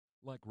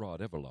Like Rod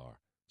Everlar,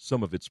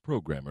 some of its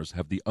programmers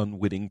have the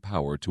unwitting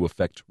power to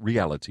affect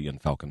reality in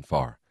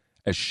Falconfar,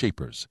 as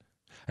shapers,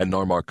 and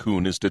Narmar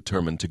Kun is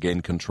determined to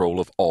gain control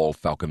of all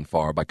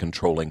Falconfar by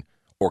controlling,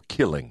 or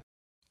killing,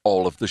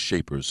 all of the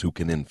shapers who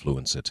can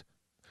influence it.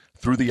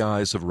 Through the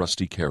eyes of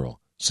Rusty Carroll,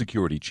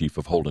 security chief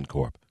of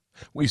Holdencorp,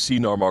 we see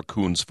Narmar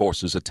Kun's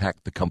forces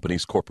attack the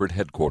company's corporate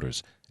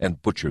headquarters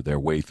and butcher their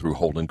way through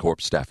Holdencorp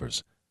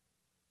staffers.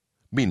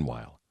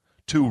 Meanwhile,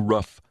 two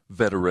rough,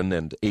 veteran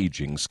and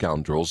aging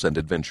scoundrels and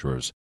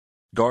adventurers,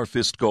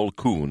 Garfist Gull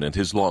Kun and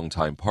his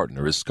longtime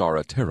partner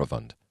Iskara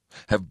Teravund,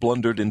 have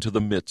blundered into the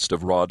midst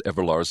of Rod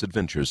Everlar's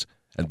adventures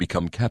and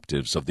become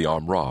captives of the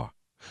Amra,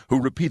 who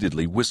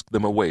repeatedly whisk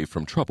them away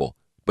from trouble,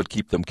 but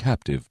keep them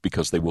captive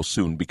because they will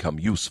soon become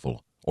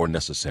useful or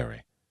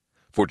necessary.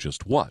 For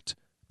just what,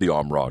 the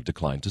Amra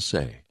declined to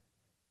say.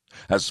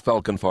 As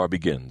Falconfar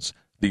begins,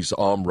 these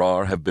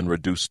Amrar have been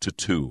reduced to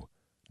two,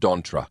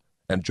 Dontra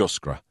and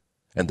Joskra,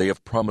 and they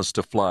have promised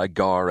to fly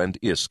Gar and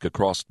Isk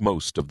across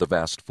most of the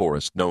vast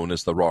forest known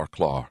as the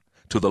Rarklar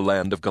to the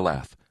land of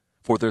Galath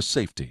for their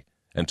safety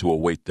and to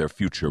await their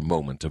future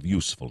moment of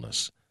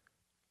usefulness.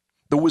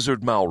 The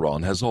wizard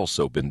Malron has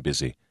also been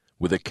busy,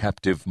 with a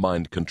captive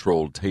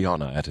mind-controlled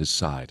Tayana at his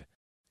side.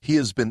 He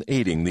has been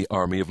aiding the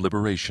Army of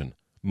Liberation,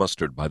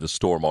 mustered by the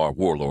Stormar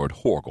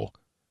warlord Horgel,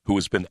 who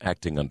has been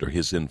acting under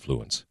his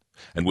influence,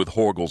 and with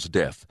Horgel's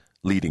death,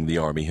 leading the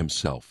army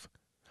himself.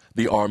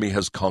 The army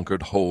has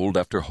conquered hold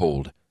after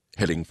hold,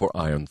 heading for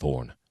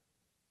Ironthorn.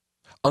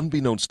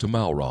 Unbeknownst to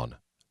Malron,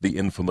 the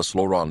infamous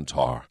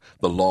Lorantar,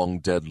 the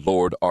long-dead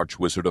Lord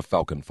Archwizard of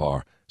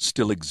Falconfar,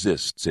 still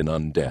exists in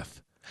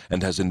undeath,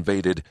 and has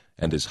invaded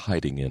and is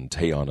hiding in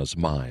Tayana's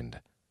mind.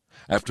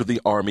 After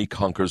the army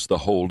conquers the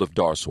hold of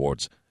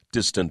Darswords,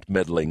 distant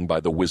meddling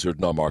by the wizard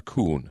Narmar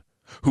Kun,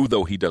 who,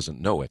 though he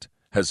doesn't know it,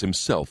 has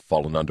himself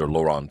fallen under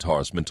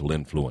Lorantar's mental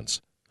influence,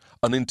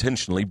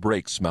 unintentionally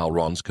breaks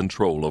Malron's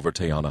control over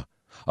Tayana,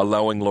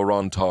 allowing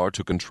Lorantar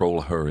to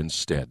control her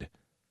instead.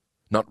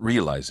 Not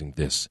realizing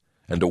this,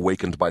 and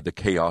awakened by the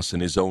chaos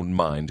in his own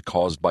mind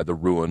caused by the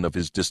ruin of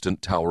his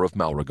distant Tower of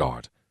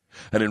Malregard,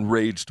 an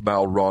enraged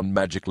Malron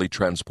magically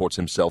transports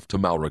himself to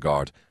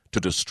Malregard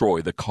to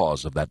destroy the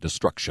cause of that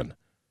destruction,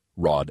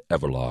 Rod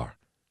Everlar.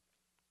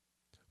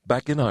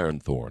 Back in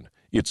Ironthorn,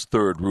 its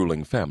third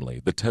ruling family,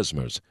 the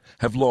Tesmers,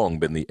 have long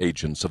been the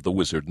agents of the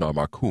wizard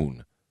Narmar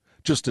Kun,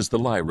 just as the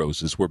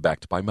Lyroses were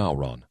backed by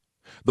Malron,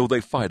 though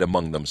they fight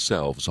among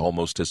themselves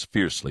almost as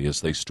fiercely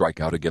as they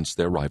strike out against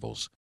their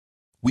rivals.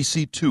 We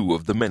see two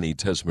of the many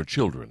Tesmer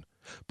children,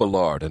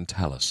 Ballard and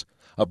Talus,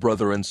 a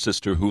brother and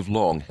sister who've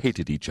long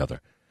hated each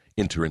other,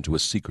 enter into a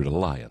secret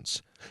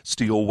alliance,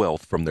 steal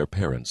wealth from their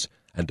parents,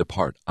 and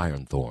depart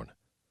Ironthorn,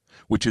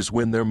 which is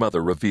when their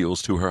mother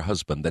reveals to her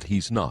husband that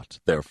he's not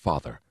their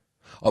father.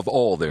 Of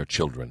all their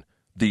children,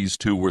 these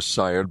two were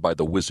sired by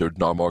the wizard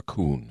Narmar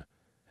Kun,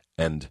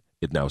 and,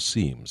 it now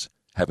seems,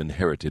 have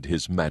inherited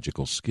his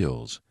magical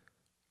skills.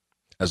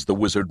 As the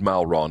wizard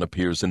Malron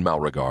appears in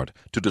Malregard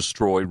to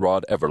destroy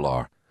Rod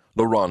Everlar,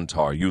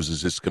 Lorantar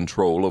uses his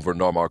control over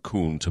Narmar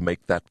Kun to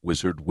make that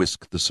wizard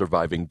whisk the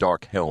surviving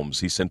dark helms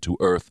he sent to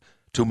Earth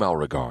to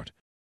Malregard,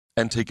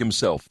 and take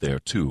himself there,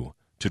 too,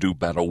 to do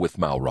battle with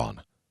Malron.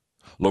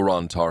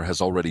 Lorantar has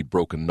already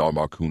broken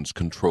Narmar Kun's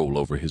control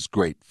over his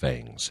great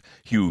fangs,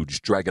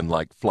 huge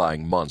dragon-like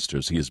flying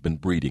monsters he has been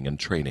breeding and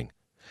training,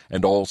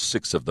 and all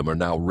 6 of them are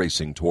now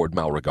racing toward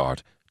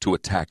Malregard to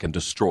attack and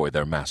destroy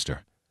their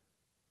master.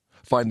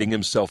 Finding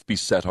himself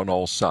beset on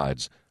all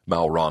sides,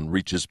 Malron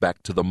reaches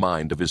back to the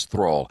mind of his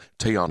thrall,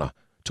 Tayana,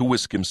 to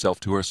whisk himself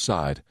to her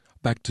side,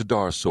 back to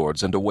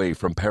Darswords and away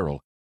from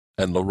peril,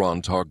 and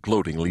Lorantar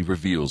gloatingly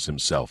reveals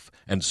himself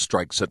and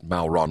strikes at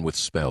Malron with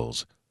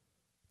spells.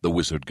 The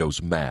wizard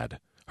goes mad,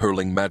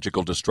 hurling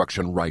magical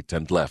destruction right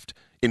and left,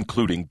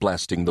 including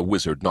blasting the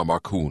wizard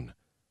Narmar Kun.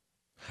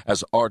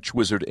 As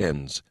Archwizard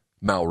ends,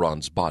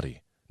 Malron's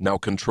body, now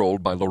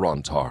controlled by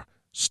Lorantar,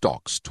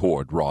 stalks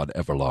toward Rod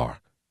Everlar.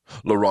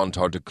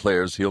 Lorantar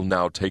declares he'll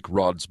now take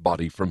Rod's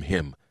body from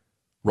him.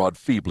 Rod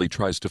feebly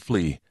tries to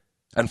flee,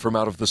 and from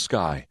out of the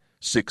sky,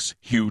 6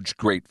 huge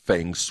great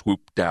fangs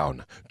swoop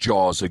down,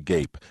 jaws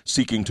agape,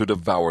 seeking to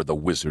devour the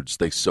wizards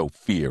they so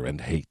fear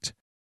and hate.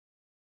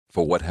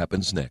 For what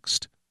happens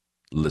next,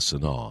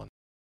 listen on.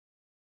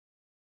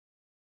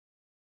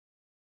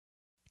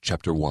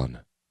 Chapter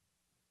 1.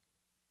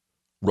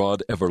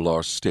 Rod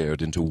Everlar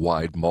stared into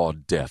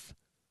wide-mawed death.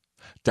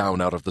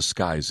 Down out of the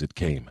skies it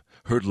came,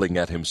 hurtling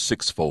at him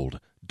 6-fold,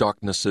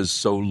 darknesses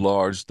so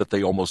large that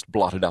they almost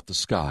blotted out the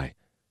sky.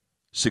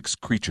 6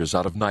 creatures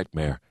out of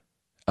nightmare,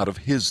 out of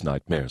his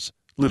nightmares,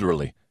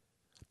 literally.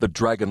 The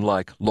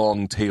dragon-like,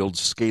 long-tailed,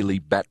 scaly,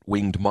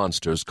 bat-winged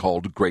monsters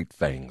called Great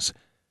Fangs.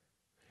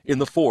 In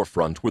the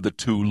forefront were the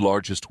 2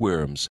 largest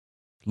worms,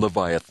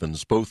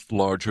 leviathans both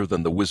larger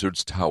than the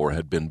wizard's tower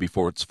had been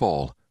before its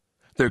fall.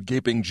 Their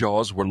gaping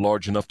jaws were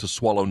large enough to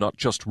swallow not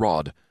just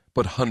Rod,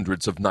 but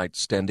hundreds of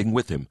knights standing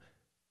with him,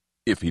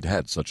 if he'd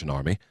had such an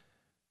army.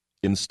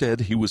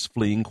 Instead, he was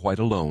fleeing quite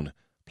alone,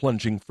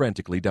 plunging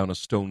frantically down a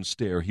stone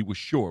stair he was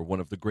sure one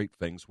of the Great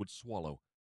Fangs would swallow.